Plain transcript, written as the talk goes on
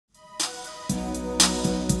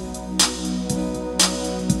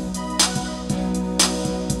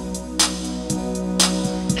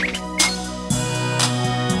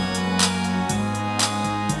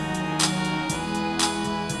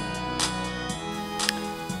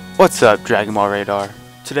What's up, Dragon Ball Radar?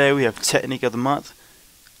 Today we have Technique of the Month,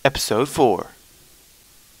 Episode 4.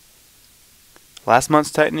 Last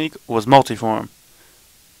month's technique was multiform,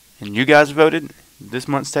 and you guys voted. This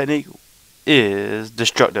month's technique is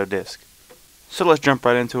Destructo disc. So let's jump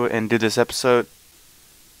right into it and do this episode.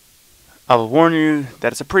 I will warn you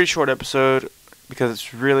that it's a pretty short episode because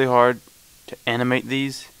it's really hard to animate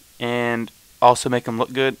these and also make them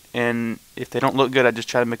look good. And if they don't look good, I just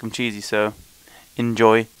try to make them cheesy. So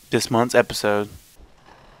enjoy this month's episode.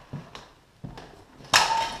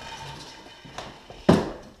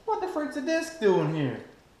 What the frick's the disc doing here?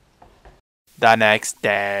 The next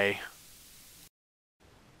day.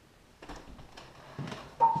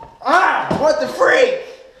 Ah! What the freak?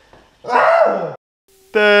 Ah!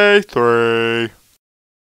 Day 3.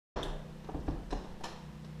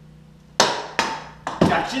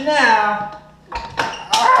 Got you now.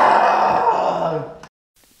 Ah!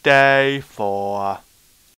 Day 4.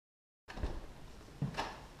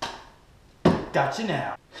 Got you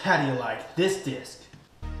now. How do you like this disc?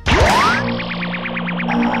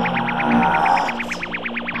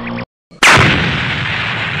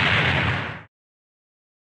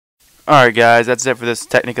 Alright guys, that's it for this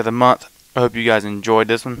Technique of the Month. I hope you guys enjoyed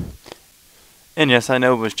this one. And yes, I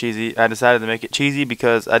know it was cheesy. I decided to make it cheesy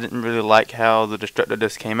because I didn't really like how the Destructo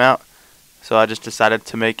disc came out. So I just decided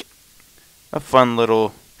to make a fun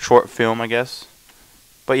little short film, I guess.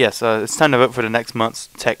 But yes, it's time to vote for the next month's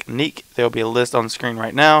technique. There will be a list on the screen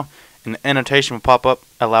right now, and the annotation will pop up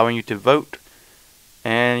allowing you to vote.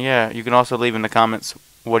 And yeah, you can also leave in the comments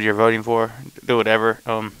what you're voting for. Do whatever.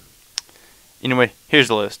 Anyway, here's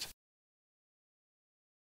the list.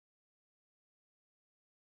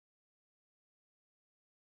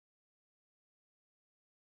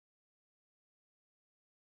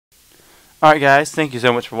 Alright guys, thank you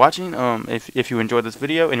so much for watching. If you enjoyed this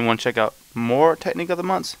video and you want to check out more Technique of the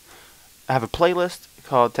Months, I have a playlist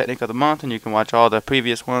called Technique of the Month, and you can watch all the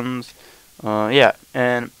previous ones. Yeah,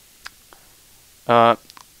 and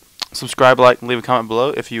subscribe, like, and leave a comment below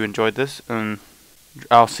if you enjoyed this. And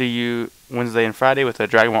I'll see you Wednesday and Friday with a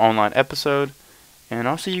Dragon Ball Online episode. And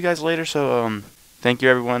I'll see you guys later, so thank you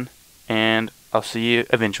everyone, and I'll see you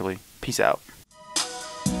eventually. Peace out.